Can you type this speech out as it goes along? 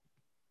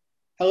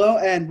Hello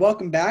and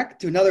welcome back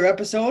to another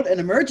episode, an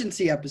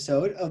emergency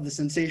episode of the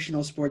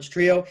Sensational Sports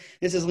Trio.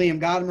 This is Liam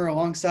Godimer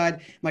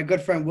alongside my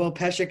good friend Will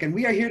Pescick, and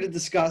we are here to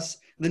discuss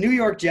the New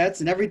York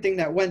Jets and everything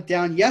that went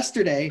down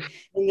yesterday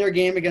in their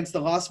game against the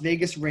Las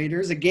Vegas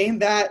Raiders, a game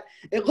that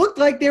it looked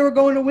like they were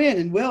going to win.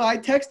 And Will, I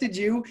texted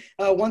you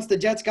once the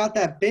Jets got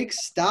that big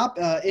stop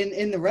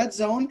in the red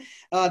zone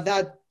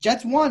that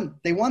Jets won.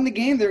 They won the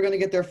game. They were going to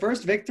get their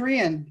first victory,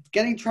 and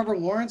getting Trevor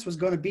Lawrence was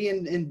going to be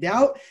in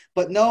doubt.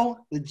 But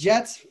no, the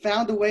Jets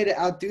found a way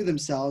to outdo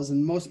themselves,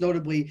 and most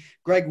notably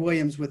Greg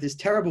Williams with his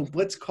terrible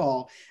blitz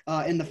call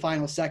in the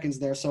final seconds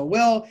there. So,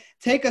 Will,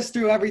 take us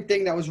through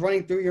everything that was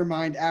running through your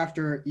mind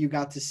after you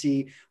got to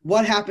see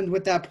what happened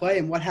with that play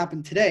and what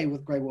happened today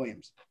with Greg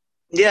Williams.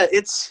 Yeah,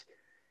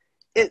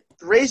 it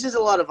raises a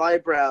lot of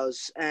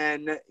eyebrows,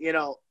 and,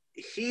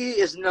 he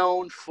is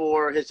known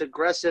for his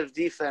aggressive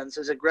defense,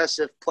 his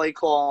aggressive play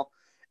call.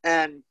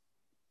 And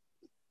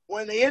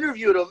when they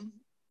interviewed him,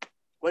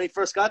 when he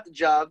first got the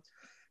job,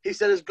 he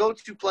said his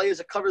go-to play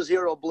is a cover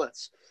zero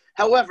blitz.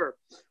 However,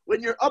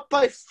 when you're up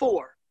by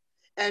 4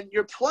 and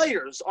your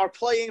players are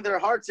playing their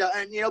hearts out,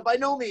 and, by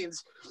no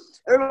means,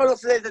 everyone will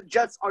say the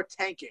Jets are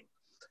tanking.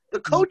 The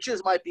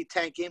coaches might be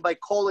tanking by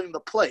calling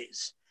the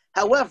plays.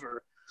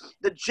 However,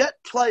 the Jet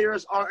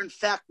players are, in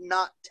fact,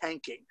 not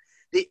tanking.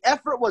 The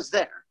effort was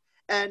there.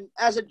 And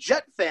as a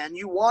Jet fan,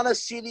 you want to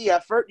see the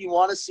effort. You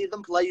want to see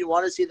them play. You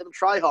want to see them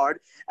try hard.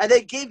 And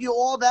they gave you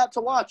all that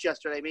to watch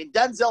yesterday. I mean,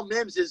 Denzel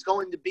Mims is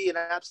going to be an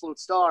absolute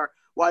star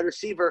wide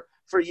receiver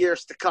for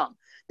years to come.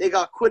 They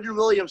got Quinton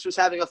Williams, who's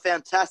having a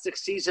fantastic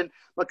season,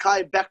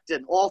 Mekhi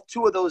Becton. All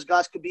 2 of those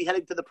guys could be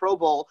heading to the Pro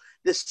Bowl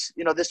this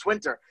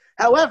winter.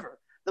 However,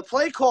 the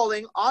play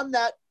calling on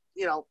that,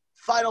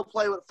 final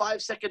play with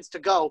 5 seconds to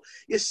go,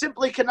 you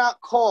simply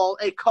cannot call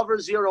a cover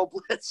zero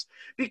blitz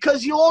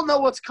because you all know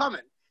what's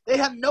coming. They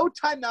have no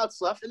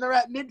timeouts left, and they're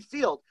at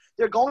midfield.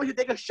 They're going to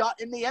take a shot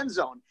in the end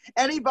zone.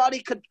 Anybody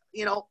could,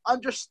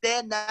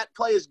 understand that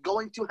play is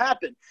going to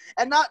happen.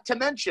 And not to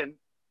mention,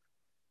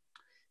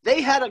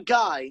 they had a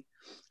guy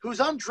who's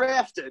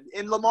undrafted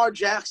in Lamar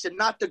Jackson,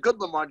 not the good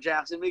Lamar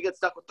Jackson. We get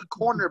stuck with the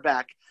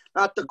cornerback,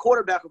 not the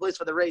quarterback who plays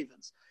for the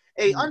Ravens.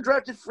 A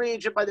undrafted free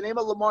agent by the name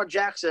of Lamar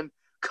Jackson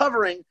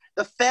covering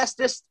the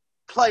fastest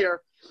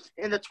player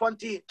in the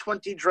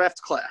 2020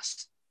 draft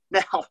class.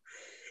 Now,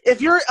 if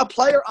you're a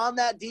player on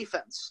that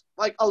defense,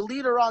 like a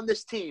leader on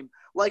this team,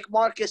 like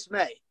Marcus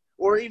May,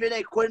 or even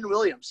a Quinton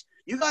Williams,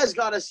 you guys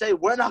got to say,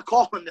 we're not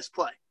calling this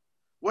play.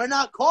 We're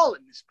not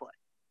calling this play.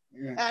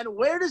 Yeah. And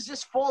where does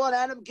this fall on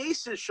Adam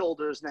Gase's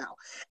shoulders now?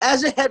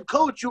 As a head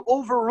coach, you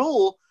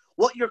overrule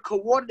what your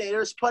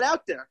coordinators put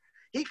out there.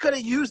 He could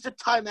have used a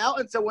timeout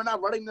and said, we're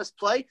not running this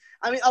play.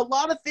 I mean, a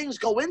lot of things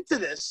go into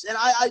this, and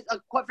I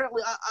quite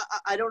frankly,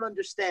 I don't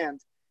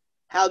understand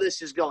how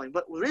this is going.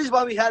 But the reason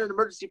why we had an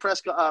emergency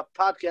press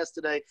podcast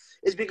today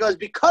is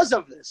because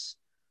of this,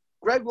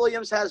 Greg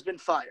Williams has been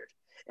fired.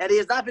 And he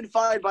has not been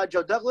fired by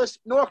Joe Douglas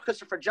nor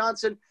Christopher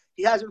Johnson.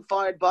 He has been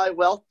fired by,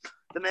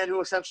 the man who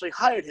essentially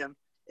hired him,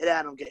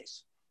 Adam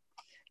Gase.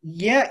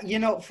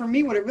 Yeah, for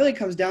me, what it really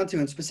comes down to,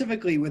 and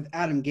specifically with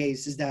Adam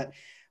Gase, is that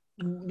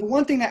the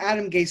one thing that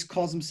Adam Gase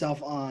calls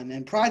himself on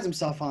and prides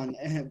himself on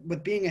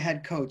with being a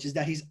head coach is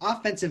that he's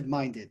offensive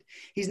minded.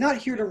 He's not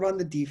here to run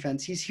the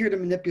defense. He's here to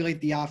manipulate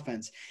the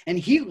offense. And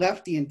he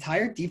left the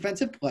entire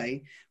defensive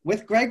play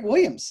with Greg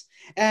Williams.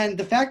 And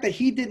the fact that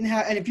he didn't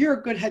have – and if you're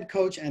a good head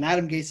coach, and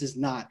Adam Gase is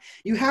not,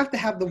 you have to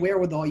have the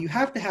wherewithal. You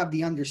have to have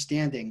the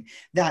understanding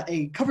that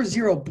a cover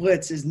zero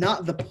blitz is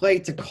not the play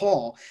to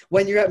call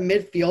when you're at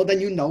midfield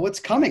and you know what's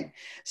coming.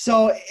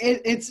 So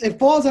it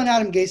falls on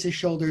Adam Gase's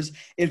shoulders.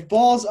 It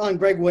falls on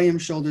Greg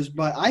Williams' shoulders.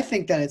 But I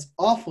think that it's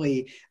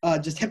awfully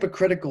just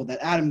hypocritical that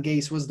Adam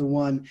Gase was the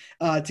one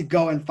to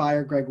go and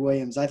fire Greg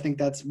Williams. I think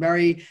that's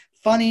very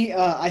funny.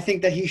 I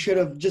think that he should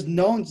have just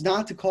known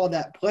not to call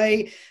that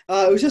play.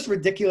 It was just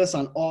ridiculous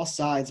on all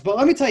sides. But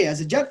let me tell you, as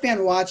a Jet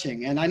fan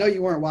watching, and I know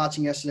you weren't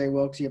watching yesterday,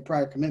 Will, because you had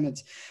prior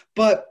commitments,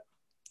 but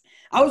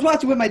I was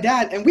watching with my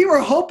dad, and we were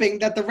hoping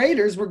that the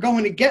Raiders were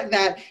going to get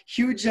that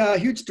huge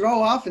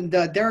throw off, and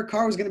Derek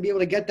Carr was going to be able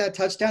to get that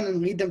touchdown and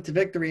lead them to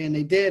victory, and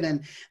they did. And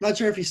I'm not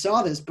sure if you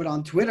saw this, but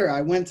on Twitter, I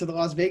went to the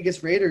Las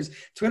Vegas Raiders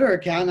Twitter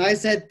account, and I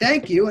said,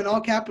 thank you, in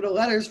all capital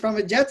letters from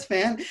a Jets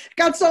fan.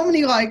 Got so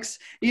many likes,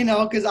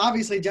 because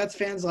obviously Jets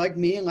fans like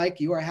me and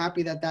like you are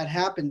happy that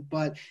happened,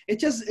 but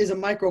it just is a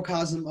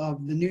microcosm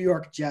of the New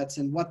York Jets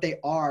and what they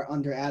are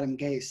under Adam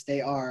Gase.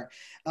 They are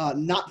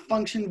not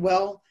functioned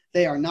well.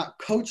 They are not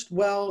coached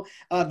well.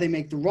 They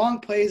make the wrong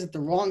plays at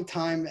the wrong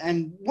time.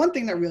 And one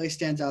thing that really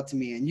stands out to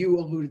me, and you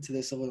alluded to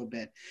this a little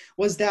bit,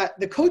 was that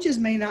the coaches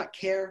may not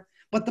care,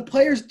 but the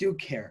players do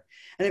care.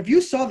 And if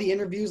you saw the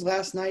interviews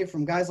last night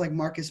from guys like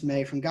Marcus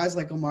May, from guys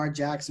like Lamar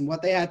Jackson,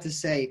 what they had to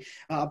say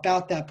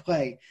about that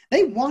play,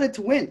 they wanted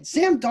to win.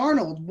 Sam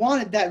Darnold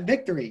wanted that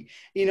victory.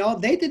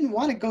 They didn't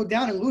want to go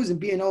down and lose and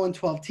be an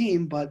 0-12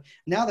 team, but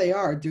now they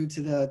are due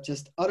to the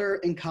just utter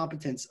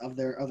incompetence of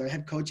their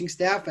head coaching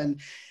staff.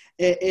 And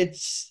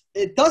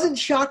it doesn't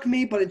shock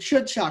me, but it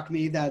should shock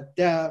me that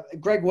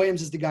Greg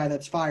Williams is the guy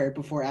that's fired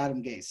before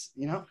Adam Gase,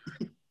 you know?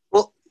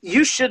 Well,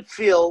 you should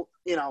feel,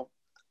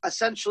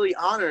 essentially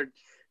honored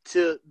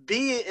to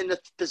be in the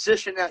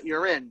position that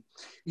you're in.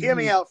 Hear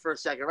me out for a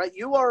second, right?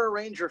 You are a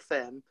Ranger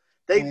fan.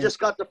 They just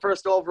got the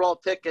first overall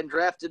pick and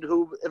drafted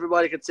who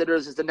everybody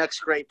considers is the next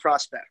great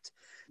prospect.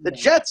 The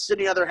Jets, on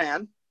the other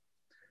hand,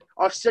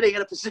 are sitting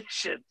in a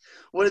position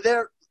where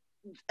they're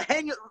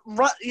hanging,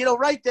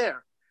 right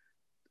there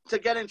to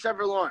get in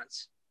Trevor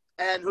Lawrence,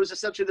 and who's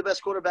essentially the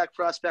best quarterback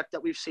prospect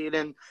that we've seen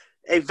in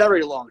a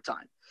very long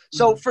time.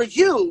 So for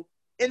you,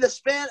 in the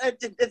span,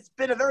 it's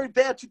been a very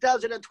bad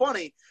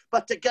 2020,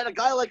 but to get a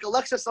guy like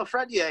Alexis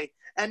Lafreniere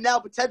and now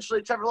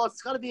potentially Trevor Lawrence,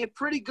 it's going to be a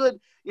pretty good,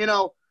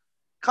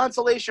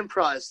 consolation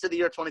prize to the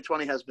year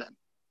 2020 has been.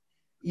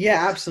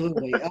 Yeah,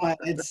 absolutely.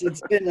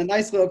 It's been a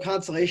nice little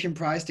consolation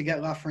prize to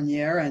get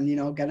Lafreniere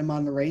and, get him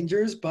on the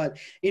Rangers. But,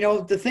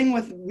 the thing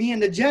with me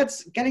and the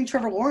Jets, getting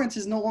Trevor Lawrence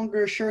is no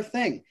longer a sure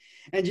thing.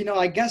 And,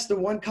 I guess the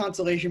one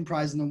consolation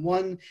prize and the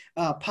one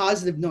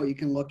positive note you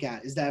can look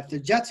at is that if the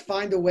Jets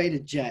find a way to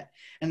jet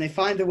and they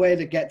find a way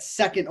to get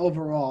second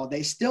overall,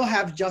 they still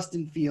have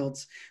Justin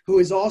Fields, who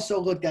is also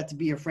looked at to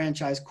be a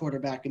franchise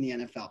quarterback in the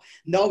NFL.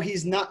 No,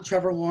 he's not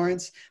Trevor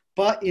Lawrence,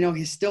 but,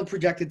 he's still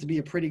projected to be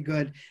a pretty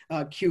good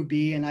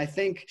QB. And I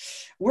think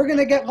we're going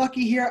to get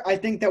lucky here. I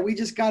think that we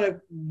just got to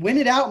win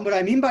it out. And what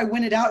I mean by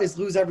win it out is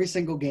lose every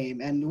single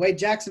game. And the way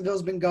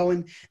Jacksonville's been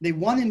going, they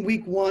won in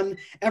week 1.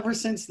 Ever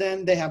since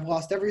then, they have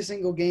lost every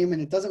single game.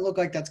 And it doesn't look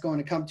like that's going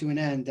to come to an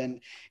end.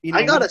 And,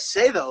 I got to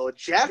say, though,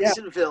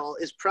 Jacksonville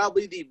is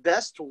probably the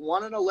best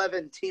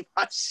 1-11 team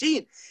I've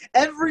seen.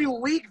 Every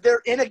week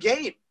they're in a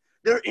game.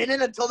 They're in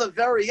it until the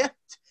very end.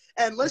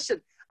 And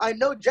listen, I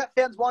know Jet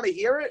fans want to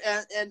hear it,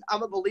 and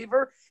I'm a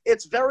believer.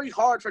 It's very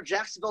hard for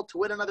Jacksonville to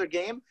win another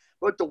game,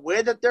 but the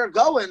way that they're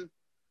going,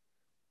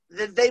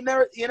 they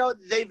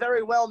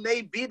very well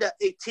may beat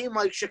a team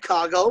like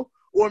Chicago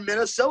or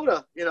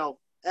Minnesota,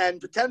 and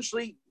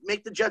potentially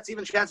make the Jets'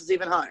 chances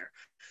even higher.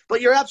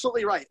 But you're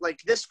absolutely right.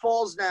 Like, this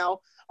falls now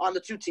on the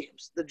two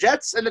teams, the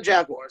Jets and the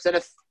Jaguars. And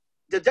if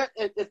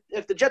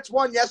the Jets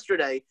won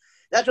yesterday,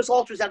 that just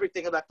alters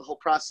everything about the whole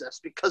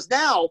process, because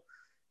now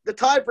the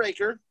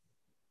tiebreaker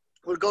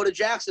would go to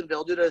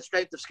Jacksonville due to the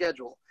strength of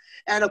schedule.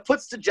 And it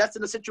puts the Jets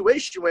in a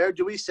situation where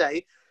do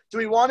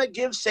we want to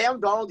give Sam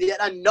Darnold yet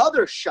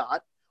another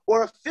shot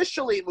or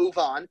officially move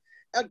on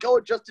and go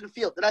with Justin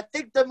Fields? And I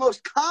think the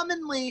most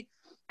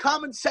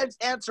common sense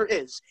answer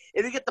is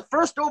if you get the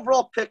first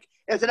overall pick,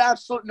 it's an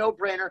absolute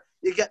no-brainer.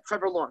 You get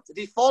Trevor Lawrence. If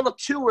you fall to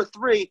 2 or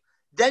 3,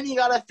 then you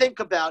got to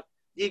think about,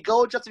 do you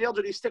go with Justin Fields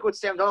or do you stick with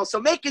Sam Darnold? So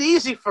make it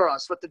easy for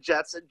us with the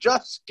Jets and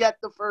just get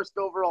the first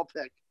overall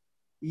pick.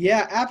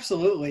 Yeah,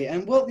 absolutely.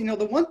 And, well,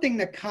 the one thing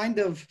that kind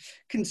of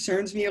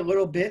concerns me a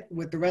little bit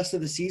with the rest of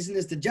the season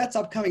is the Jets'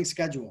 upcoming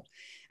schedule.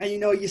 And,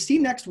 you see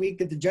next week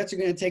that the Jets are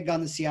going to take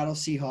on the Seattle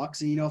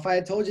Seahawks. And, if I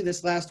had told you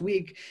this last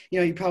week,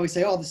 you'd probably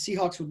say, oh, the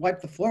Seahawks would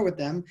wipe the floor with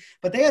them.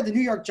 But they had the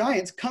New York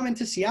Giants come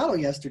into Seattle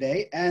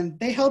yesterday, and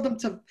they held them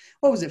to,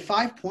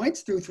 5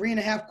 points through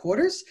 3.5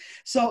 quarters?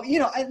 So,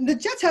 and the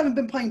Jets haven't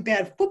been playing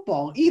bad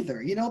football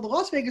either. The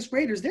Las Vegas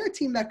Raiders, they're a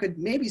team that could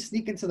maybe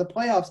sneak into the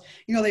playoffs.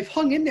 They've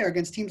hung in there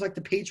against teams like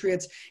the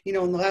Patriots, in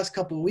the last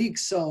couple of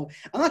weeks. So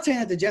I'm not saying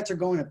that the Jets are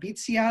going to beat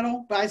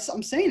Seattle, but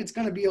I'm saying it's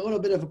going to be a little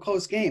bit of a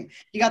close game.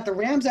 You got the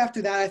Rams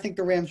after that. I think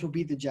the Rams will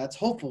beat the Jets,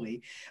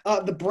 hopefully.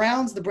 The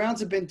Browns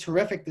have been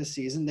terrific this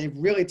season. They've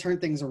really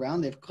turned things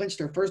around. They've clinched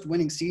their first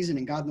winning season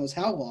in God knows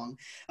how long.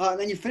 And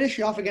then you finish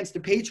it off against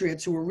the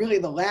Patriots, who were really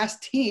the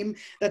last team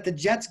that the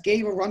Jets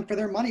gave a run for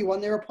their money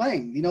when they were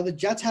playing. The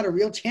Jets had a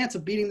real chance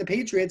of beating the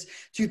Patriots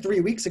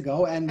 2-3 weeks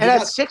ago. And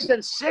at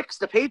 6-6,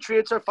 the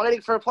Patriots are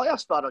fighting for a playoff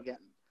spot again.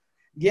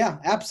 Yeah,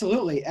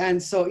 absolutely.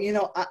 And so,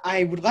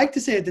 I would like to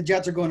say that the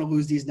Jets are going to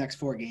lose these next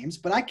 4 games,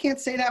 but I can't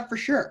say that for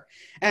sure.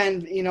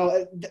 And,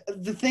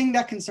 the thing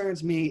that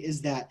concerns me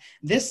is that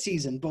this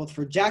season, both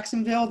for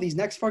Jacksonville, these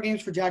next 4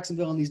 games for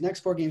Jacksonville and these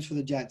next 4 games for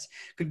the Jets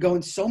could go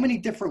in so many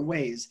different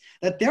ways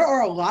that there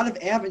are a lot of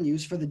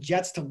avenues for the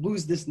Jets to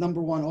lose this number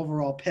 1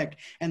 overall pick.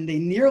 And they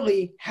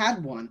nearly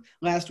had one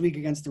last week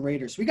against the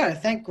Raiders. We got to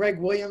thank Greg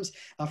Williams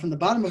from the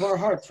bottom of our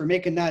hearts for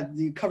making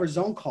the cover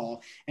zone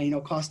call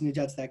and, costing the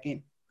Jets that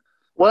game.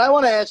 What I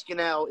want to ask you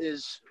now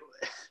is,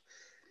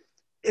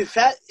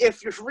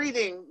 if you're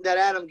reading that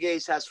Adam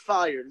Gase has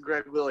fired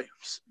Greg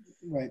Williams,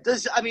 right?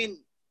 This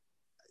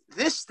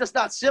does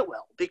not sit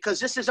well, because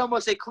this is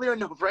almost a clear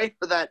no-brainer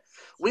that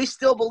we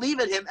still believe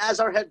in him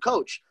as our head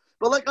coach.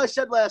 But like I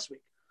said last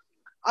week,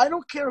 I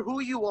don't care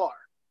who you are,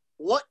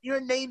 what your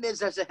name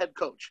is as a head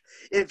coach.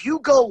 If you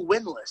go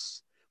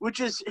winless, which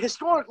is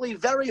historically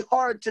very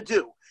hard to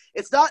do,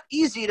 it's not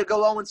easy to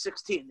go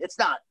 0-16. It's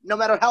not, no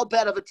matter how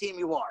bad of a team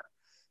you are.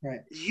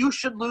 Right. You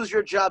should lose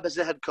your job as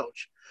a head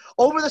coach.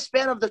 Over the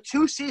span of the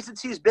 2 seasons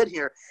he's been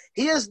here,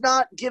 he has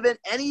not given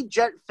any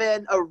Jet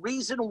fan a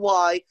reason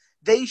why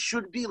they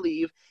should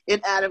believe in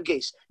Adam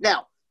Gase.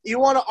 Now, You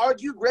want to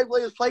argue Greg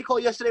Williams' play call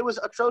yesterday was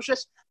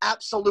atrocious?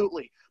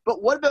 Absolutely.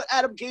 But what about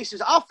Adam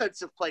Gase's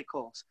offensive play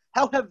calls?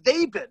 How have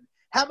they been?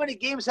 How many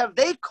games have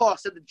they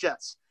costed the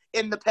Jets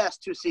in the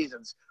past 2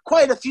 seasons?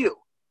 Quite a few.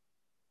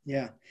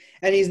 Yeah.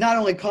 And he's not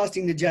only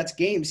costing the Jets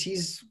games,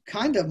 he's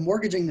kind of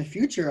mortgaging the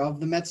future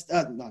of the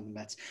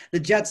the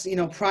Jets,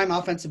 prime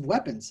offensive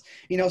weapons.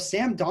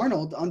 Sam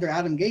Darnold under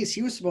Adam Gase,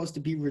 he was supposed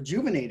to be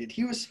rejuvenated.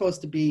 He was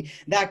supposed to be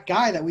that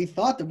guy that we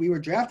thought that we were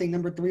drafting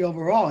number 3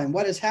 overall. And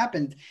what has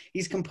happened?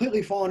 He's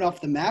completely fallen off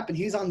the map, and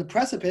he's on the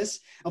precipice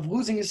of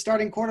losing his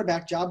starting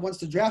quarterback job once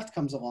the draft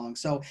comes along.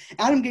 So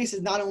Adam Gase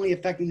is not only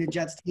affecting the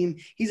Jets team,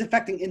 he's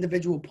affecting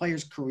individual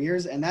players'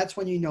 careers. And that's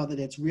when you know that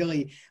it's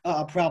really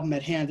a problem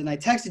at hand. And I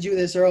texted you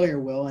this earlier,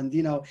 Will, and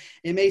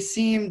it may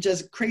seem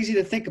just crazy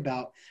to think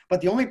about,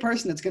 but the only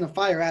person that's going to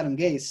fire Adam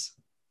Gase is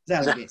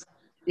Adam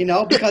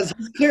Gase, because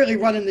he's clearly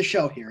running the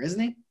show here, isn't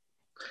he?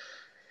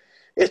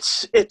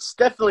 It's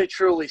definitely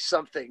truly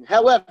something.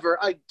 However,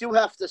 I do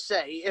have to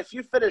say, if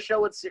you finish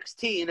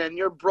 0-16 and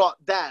you're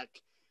brought back,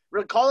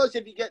 regardless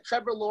if you get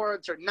Trevor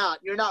Lawrence or not,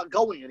 you're not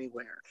going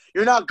anywhere.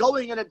 You're not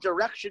going in a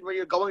direction where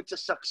you're going to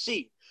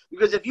succeed.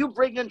 Because if you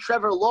bring in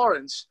Trevor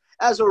Lawrence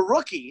as a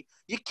rookie,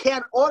 you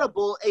can't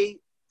audible a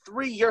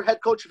 3-year head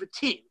coach of a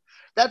team.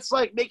 That's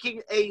like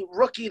making a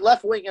rookie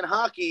left wing in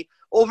hockey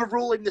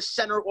overruling the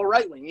center or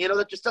right wing.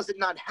 That just doesn't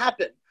not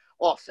happen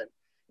often.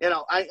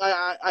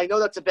 I know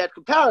that's a bad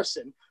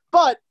comparison,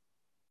 but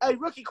a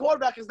rookie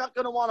quarterback is not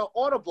going to want to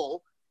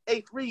audible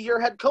a 3-year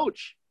head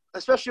coach,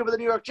 especially over the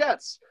New York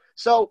Jets.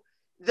 So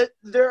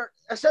they're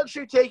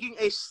essentially taking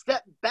a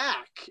step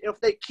back if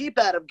they keep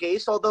Adam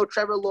Gase, although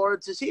Trevor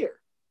Lawrence is here.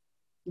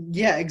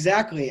 Yeah,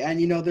 exactly. And,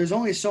 there's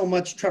only so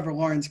much Trevor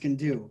Lawrence can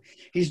do.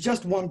 He's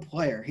just one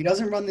player. He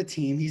doesn't run the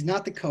team. He's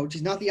not the coach.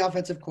 He's not the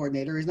offensive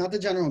coordinator. He's not the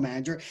general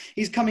manager.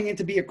 He's coming in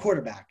to be a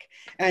quarterback.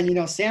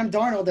 And, Sam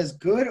Darnold, as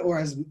good or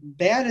as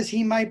bad as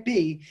he might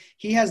be,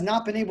 he has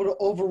not been able to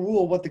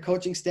overrule what the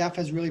coaching staff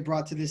has really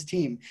brought to this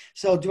team.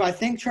 So do I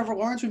think Trevor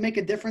Lawrence would make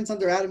a difference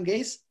under Adam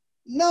Gase?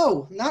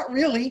 No, not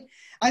really.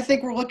 I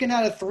think we're looking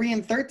at a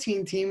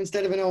 3-13 team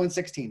instead of an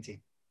 0-16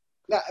 team.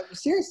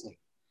 Seriously.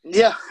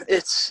 Yeah,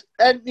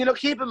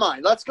 keep in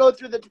mind, let's go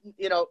through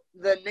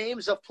the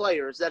names of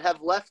players that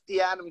have left the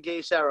Adam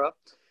Gase era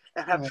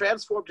and have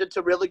transformed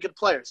into really good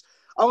players.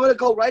 I'm going to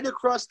go right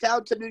across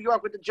town to New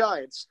York with the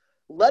Giants.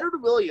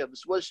 Leonard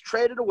Williams was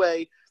traded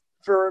away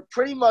for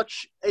pretty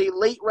much a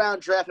late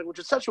round draft pick,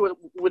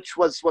 which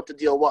was what the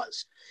deal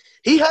was.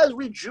 He has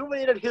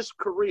rejuvenated his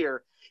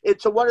career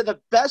into one of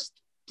the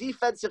best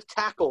defensive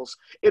tackles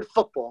in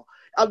football.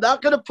 I'm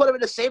not going to put him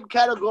in the same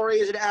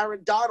category as an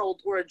Aaron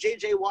Donald or a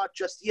J.J. Watt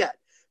just yet,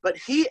 but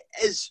he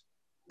is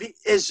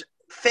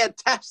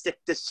fantastic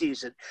this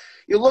season.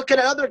 You look at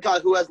another guy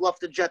who has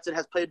left the Jets and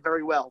has played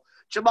very well,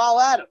 Jamal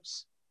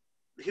Adams.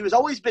 He was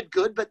always been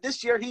good, but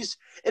this year he's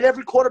in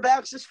every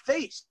quarterback's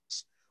face.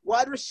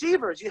 Wide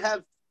receivers, you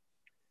have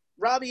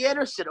Robbie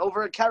Anderson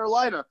over in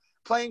Carolina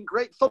playing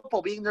great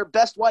football, being their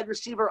best wide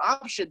receiver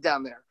option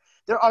down there.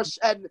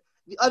 And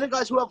the other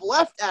guys who have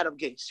left Adam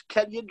Gase,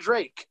 Kenyon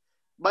Drake,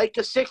 Mike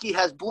Gesicki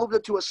has bloomed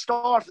into a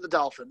star for the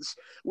Dolphins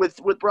with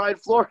Brian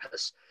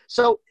Flores.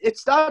 So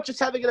it's not just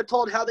having it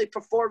told how they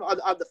perform on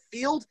the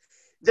field.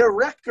 Their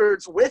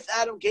records with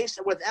Adam Gase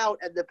and without,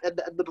 and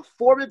the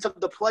performance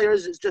of the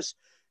players is just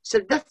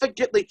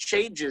significantly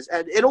changes,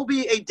 and it'll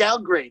be a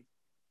downgrade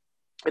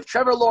if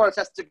Trevor Lawrence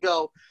has to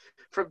go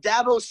from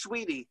Dabo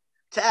Swinney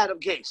to Adam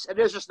Gase, and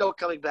there's just no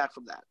coming back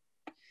from that.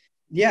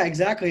 Yeah,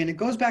 exactly. And it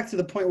goes back to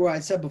the point where I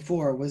said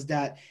before was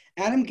that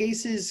Adam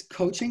Gase's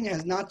coaching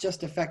has not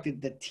just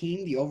affected the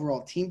team, the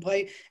overall team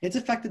play, it's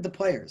affected the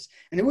players.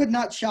 And it would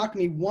not shock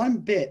me one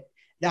bit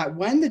that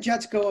when the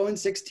Jets go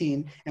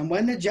 0-16 and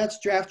when the Jets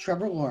draft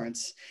Trevor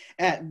Lawrence,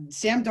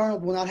 Sam Darnold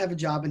will not have a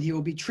job and he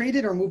will be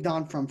traded or moved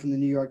on from the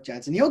New York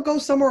Jets. And he'll go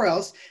somewhere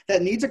else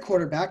that needs a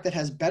quarterback that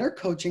has better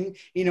coaching,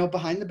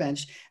 behind the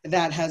bench,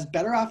 that has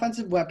better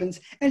offensive weapons,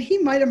 and he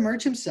might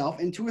emerge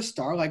himself into a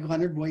star like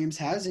Leonard Williams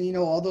has and,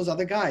 all those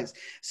other guys.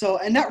 So,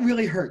 and that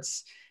really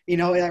hurts.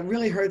 That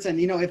really hurts. And,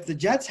 if the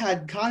Jets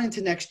had gone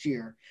into next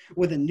year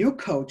with a new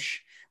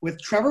coach, with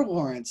Trevor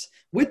Lawrence,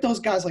 with those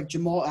guys like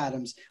Jamal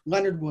Adams,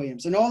 Leonard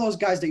Williams, and all those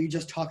guys that you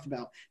just talked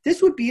about,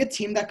 this would be a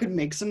team that could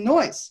make some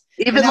noise.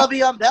 Even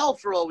Le'Veon Bell,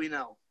 for all we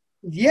know.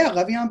 Yeah,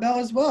 Le'Veon Bell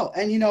as well.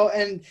 And,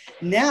 and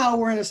now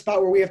we're in a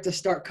spot where we have to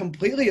start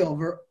completely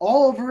all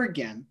over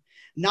again,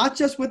 not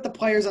just with the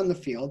players on the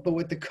field, but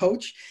with the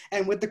coach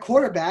and with the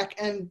quarterback.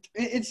 And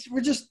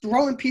we're just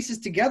throwing pieces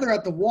together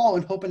at the wall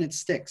and hoping it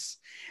sticks.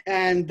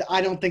 And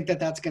I don't think that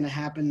that's going to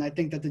happen. I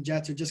think that the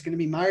Jets are just going to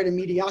be mired in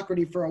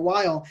mediocrity for a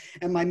while.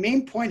 And my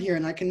main point here,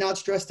 and I cannot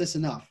stress this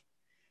enough,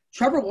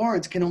 Trevor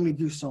Lawrence can only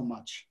do so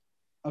much.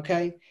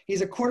 Okay?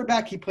 He's a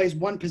quarterback. He plays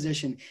one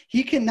position.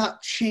 He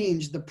cannot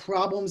change the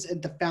problems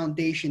at the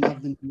foundation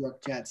of the New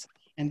York Jets.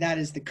 And that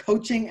is the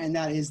coaching and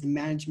that is the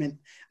management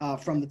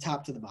from the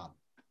top to the bottom.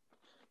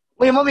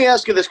 Liam, let me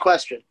ask you this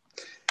question.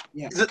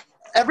 Yeah.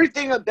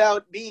 Everything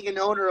about being an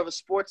owner of a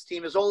sports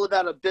team is all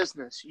about a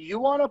business. You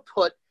want to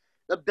put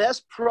the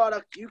best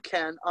product you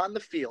can on the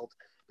field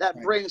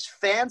that brings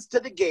fans to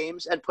the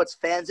games and puts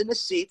fans in the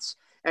seats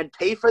and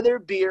pay for their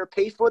beer,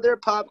 pay for their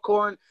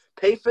popcorn,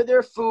 pay for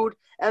their food,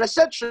 and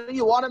essentially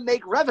you want to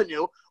make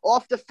revenue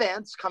off the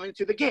fans coming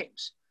to the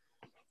games.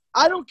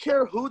 I don't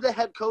care who the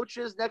head coach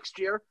is next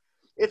year.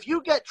 If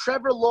you get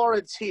Trevor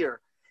Lawrence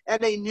here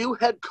and a new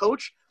head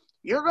coach,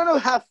 you're going to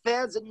have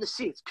fans in the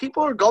seats.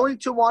 People are going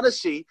to want to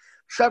see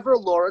Trevor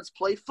Lawrence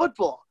play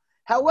football.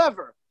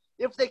 However,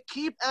 if they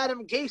keep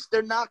Adam Gase,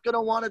 they're not going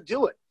to want to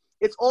do it.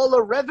 It's all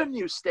a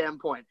revenue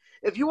standpoint.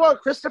 If you are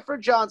Christopher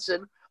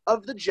Johnson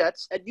of the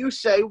Jets and you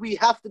say we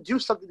have to do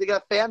something to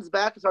get fans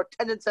back because our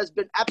attendance has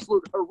been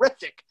absolutely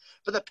horrific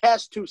for the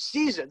past 2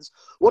 seasons,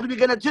 what are we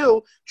going to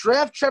do?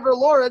 Draft Trevor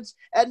Lawrence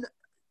and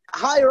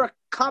hire a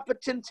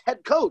competent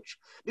head coach.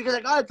 Because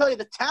I got to tell you,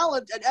 the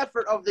talent and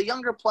effort of the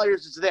younger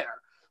players is there.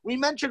 We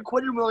mentioned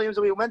Quentin Williams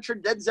and we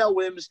mentioned Denzel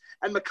Mims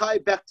and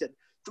Mekhi Becton.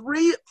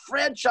 3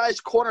 franchise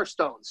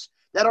cornerstones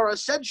that are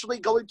essentially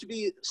going to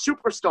be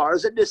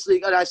superstars in this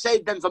league. And I say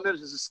Denzel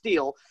Mims is a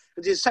steal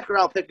because he's a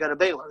second-round pick out of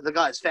Baylor. The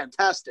guy is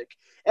fantastic.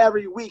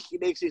 Every week he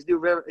makes these new,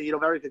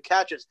 very good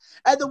catches.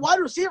 And the wide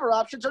receiver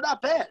options are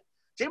not bad.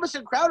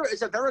 Jamison Crowder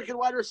is a very good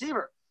wide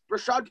receiver.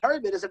 Rashad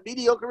Perryman is a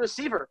mediocre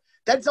receiver.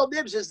 Denzel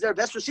Mims is their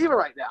best receiver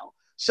right now.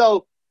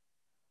 So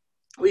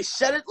we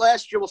said it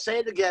last year. We'll say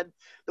it again.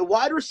 The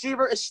wide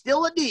receiver is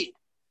still a need.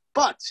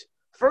 But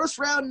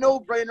first-round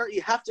no-brainer,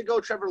 you have to go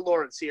Trevor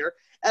Lawrence here.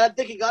 And I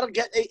think you got to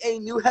get a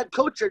new head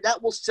coach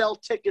that will sell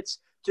tickets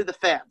to the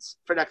fans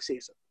for next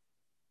season.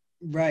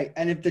 Right.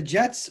 And if the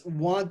Jets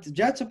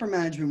upper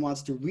management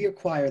wants to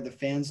reacquire the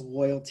fans'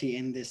 loyalty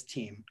in this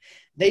team,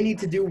 they need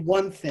to do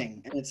one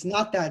thing, and it's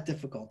not that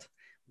difficult.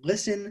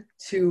 Listen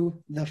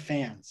to the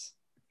fans.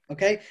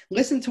 Okay?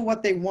 Listen to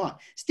what they want.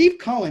 Steve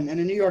Cohen and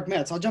the New York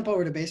Mets, I'll jump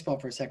over to baseball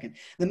for a second.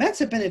 The Mets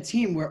have been a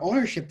team where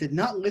ownership did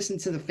not listen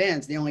to the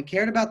fans. They only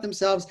cared about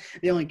themselves.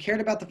 They only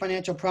cared about the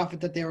financial profit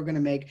that they were going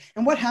to make.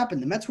 And what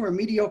happened? The Mets were a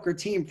mediocre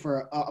team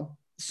for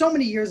so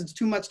many years, it's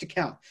too much to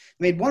count.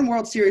 They made 1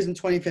 World Series in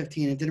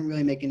 2015 and didn't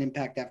really make an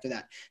impact after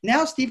that.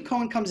 Now Steve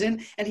Cohen comes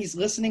in and he's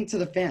listening to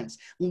the fans.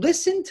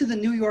 Listen to the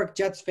New York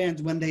Jets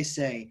fans when they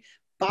say,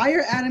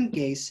 fire Adam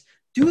Gase,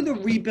 do the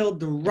rebuild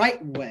the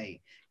right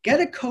way. Get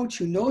a coach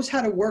who knows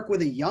how to work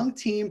with a young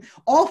team,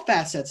 all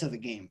facets of the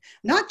game,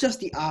 not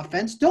just the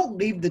offense. Don't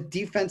leave the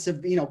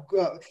defensive,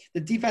 the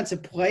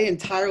defensive play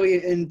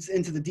entirely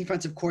into the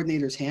defensive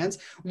coordinator's hands.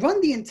 Run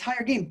the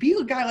entire game. Be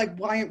a guy like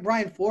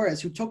Brian Flores,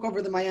 who took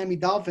over the Miami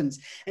Dolphins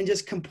and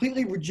just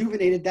completely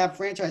rejuvenated that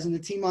franchise and the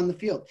team on the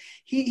field.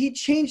 He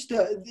changed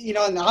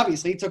and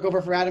obviously he took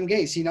over for Adam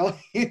Gase.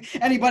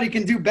 Anybody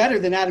can do better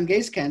than Adam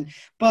Gase can.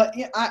 But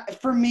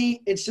for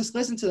me, it's just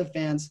listen to the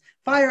fans.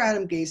 Fire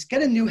Adam Gase,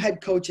 get a new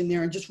head coach in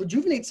there and just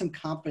rejuvenate some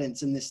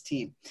confidence in this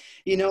team.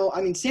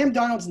 Sam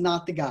Darnold's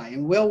not the guy.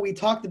 And we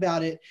talked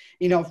about it,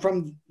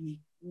 from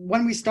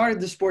when we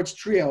started the sports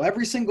trio.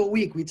 Every single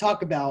week we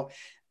talk about,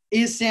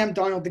 is Sam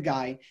Darnold the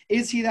guy?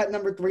 Is he that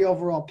number 3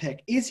 overall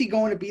pick? Is he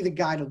going to be the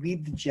guy to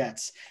lead the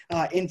Jets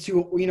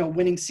into,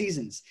 winning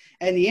seasons?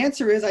 And the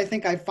answer is, I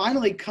think I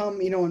finally come,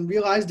 and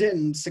realized it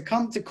and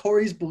succumbed to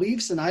Corey's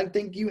beliefs, and I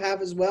think you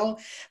have as well,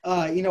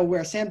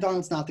 where Sam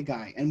Darnold's not the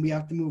guy, and we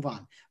have to move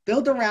on.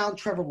 Build around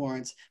Trevor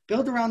Lawrence.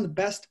 Build around the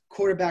best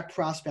quarterback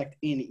prospect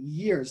in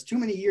years. Too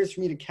many years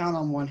for me to count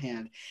on one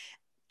hand.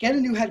 Get a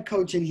new head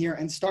coach in here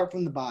and start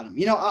from the bottom.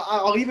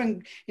 I'll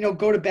even,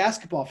 go to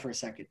basketball for a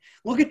second.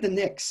 Look at the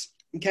Knicks,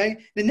 okay?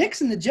 The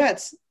Knicks and the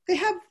Jets, they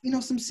have,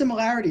 some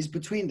similarities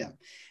between them.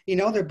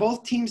 They're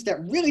both teams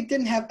that really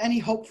didn't have any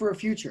hope for a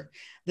future.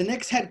 The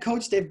Knicks head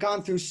coach, they've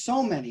gone through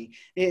so many.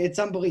 It's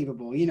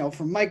unbelievable.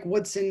 From Mike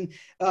Woodson,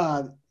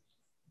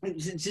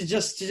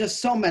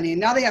 just so many. And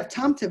now they have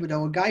Tom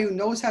Thibodeau, a guy who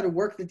knows how to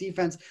work the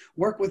defense,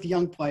 work with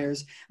young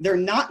players. They're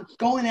not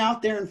going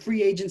out there in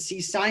free agency,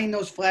 signing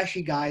those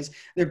flashy guys.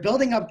 They're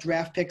building up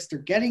draft picks. They're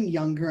getting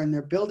younger, and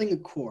they're building a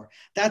core.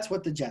 That's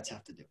what the Jets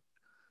have to do.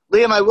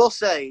 Liam, I will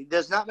say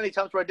there's not many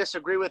times where I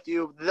disagree with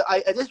you.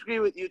 I disagree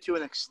with you to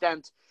an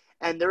extent,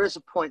 and there is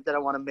a point that I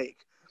want to make.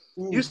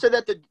 You said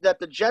that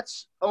the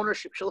Jets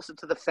ownership should listen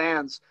to the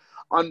fans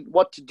on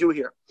what to do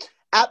here.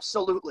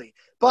 Absolutely.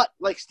 But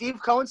like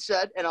Steve Cohen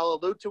said, and I'll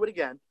allude to it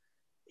again,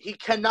 he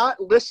cannot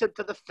listen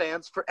to the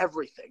fans for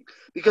everything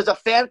because a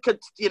fan could,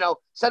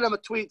 send him a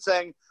tweet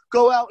saying,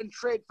 go out and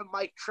trade for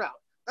Mike Trout.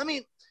 I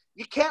mean,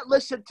 you can't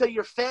listen to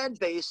your fan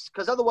base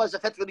because otherwise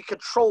it's going to be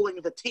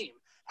controlling the team.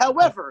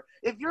 However,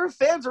 if your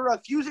fans are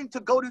refusing to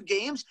go to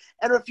games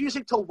and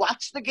refusing to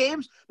watch the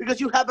games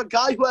because you have a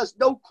guy who has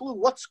no clue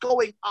what's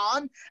going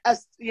on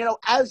as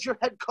your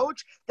head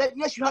coach, then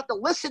yes, you have to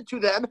listen to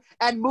them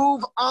and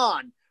move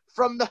on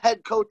from the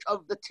head coach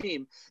of the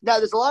team. Now,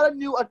 there's a lot of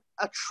new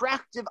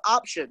attractive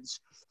options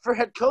for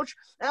head coach,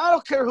 and I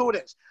don't care who it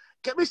is.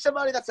 Get me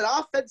somebody that's an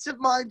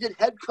offensive-minded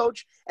head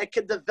coach and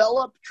can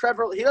develop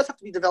Trevor. He doesn't have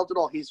to be developed at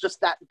all. He's just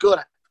that good,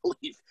 I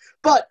believe.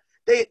 But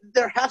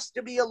there has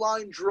to be a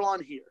line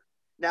drawn here.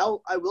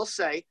 Now, I will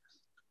say,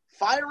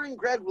 firing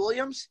Greg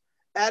Williams,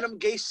 Adam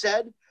Gase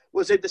said,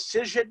 was a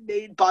decision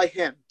made by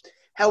him.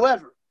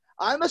 However,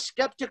 I'm a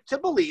skeptic to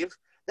believe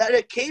that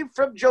it came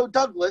from Joe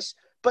Douglas,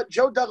 but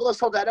Joe Douglas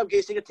told Adam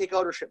Gase to take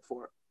ownership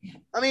for it.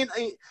 I mean,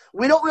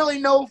 we don't really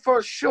know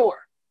for sure.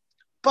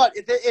 But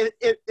if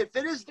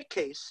it is the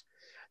case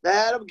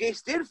that Adam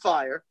Gase did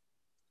fire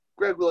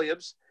Greg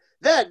Williams,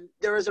 then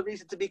there is a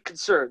reason to be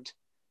concerned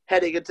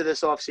heading into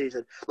this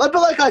offseason. But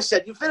like I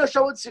said, you finish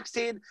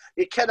 0-16,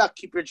 you cannot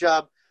keep your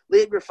job.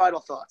 Leave your final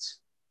thoughts.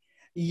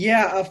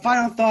 Yeah,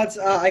 final thoughts.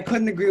 I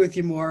couldn't agree with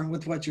you more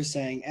with what you're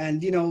saying.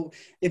 And,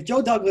 if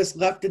Joe Douglas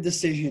left the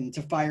decision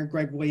to fire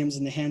Greg Williams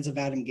in the hands of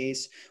Adam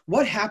Gase,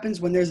 what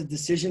happens when there's a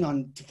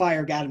decision to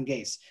fire Adam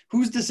Gase?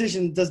 Whose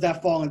decision does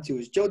that fall into?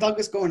 Is Joe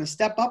Douglas going to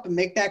step up and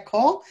make that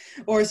call?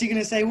 Or is he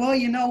going to say, well,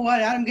 you know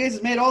what? Adam Gase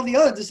has made all the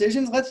other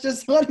decisions. Let's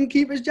just let him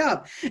keep his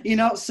job.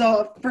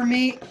 So for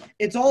me,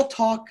 it's all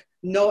talk.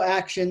 No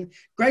action.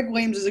 Greg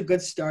Williams is a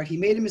good start. He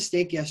made a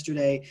mistake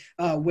yesterday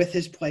with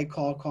his play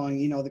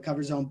calling, the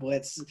cover zone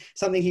blitz,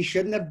 something he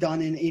shouldn't have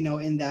done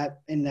in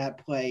that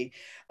play.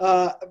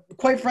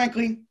 Quite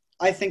frankly,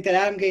 I think that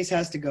Adam Gase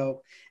has to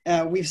go.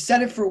 We've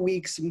said it for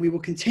weeks, and we will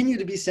continue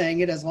to be saying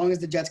it as long as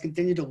the Jets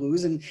continue to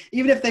lose. And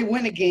even if they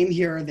win a game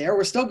here or there,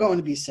 we're still going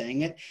to be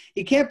saying it.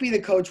 He can't be the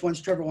coach once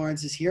Trevor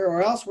Lawrence is here,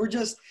 or else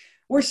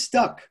we're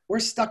stuck. We're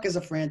stuck as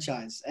a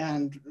franchise,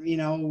 and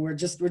we're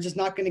just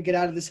not going to get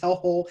out of this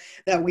hellhole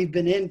that we've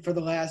been in for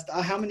the last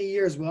how many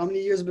years? Well, how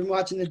many years have been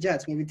watching the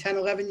Jets? Maybe 10,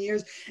 11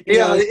 years.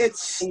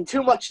 It's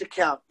too much to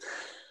count.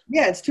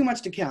 Yeah, it's too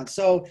much to count.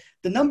 So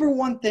the number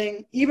one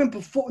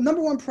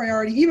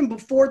priority, even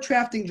before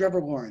drafting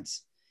Trevor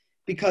Lawrence,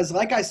 because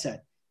like I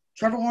said,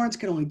 Trevor Lawrence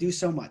can only do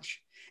so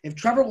much. If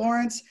Trevor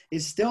Lawrence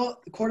is still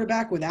the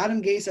quarterback with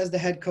Adam Gase as the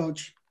head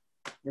coach,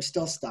 we're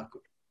still stuck.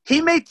 He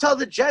may tell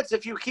the Jets,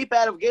 if you keep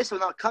Adam Gase, we're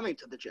not coming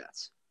to the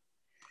Jets.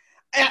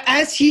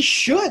 As he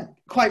should,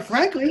 quite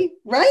frankly,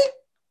 right?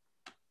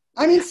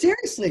 I mean,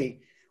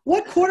 seriously.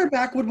 What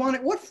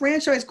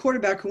franchise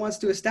quarterback who wants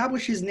to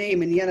establish his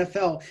name in the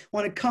NFL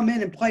want to come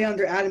in and play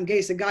under Adam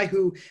Gase, a guy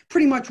who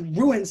pretty much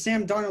ruined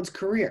Sam Darnold's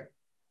career?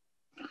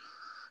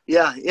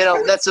 Yeah,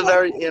 that's a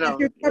very,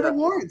 Trevor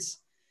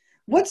Lawrence.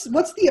 What's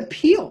the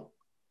appeal?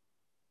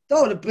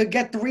 Oh, to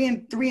get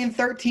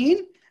 3-13?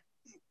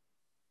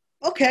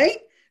 Okay.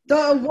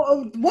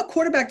 What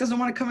quarterback doesn't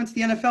want to come into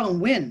the NFL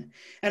and win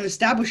and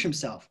establish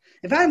himself?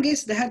 If Adam Gase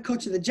is the head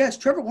coach of the Jets,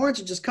 Trevor Lawrence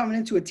is just coming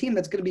into a team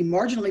that's going to be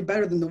marginally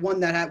better than the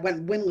one that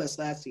went winless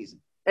last season.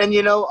 And,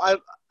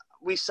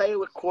 we say it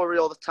with Corey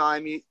all the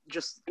time. You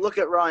just look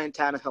at Ryan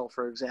Tannehill,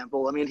 for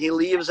example. I mean, he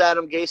leaves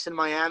Adam Gase in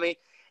Miami,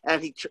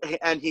 and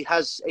he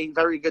has a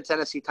very good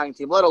Tennessee Titans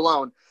team, let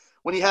alone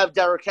when you have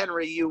Derrick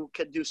Henry, you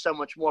can do so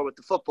much more with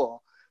the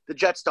football. The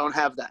Jets don't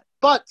have that.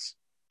 But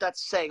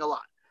that's saying a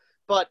lot.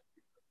 But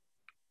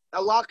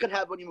a lot could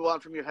happen when you move on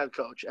from your head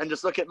coach. And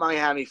just look at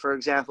Miami, for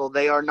example.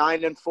 They are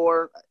 9-4,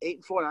 8-4,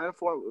 9-4,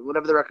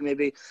 whatever the record may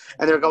be,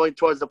 and they're going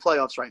towards the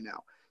playoffs right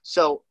now.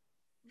 So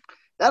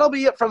that'll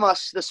be it from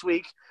us this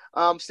week.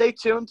 Stay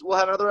tuned. We'll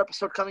have another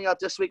episode coming out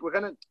this week. We're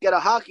going to get a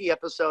hockey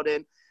episode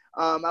in.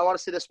 I want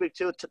to say this week,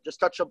 too, to just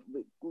touch up.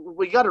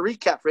 We got a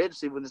recap for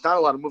agency when there's not a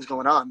lot of moves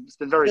going on. It's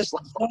been very slow.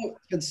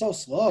 It's been so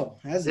slow,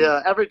 hasn't it?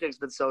 Yeah, everything's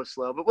been so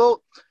slow. But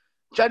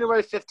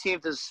January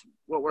 15th is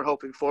what we're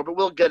hoping for, but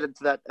we'll get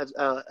into that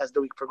as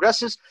the week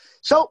progresses.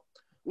 So,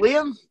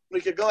 Liam, we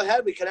could go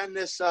ahead. We could end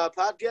this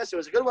podcast. It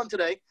was a good one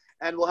today,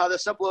 and we'll have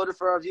this uploaded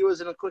for our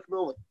viewers in a quick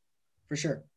moment. For sure.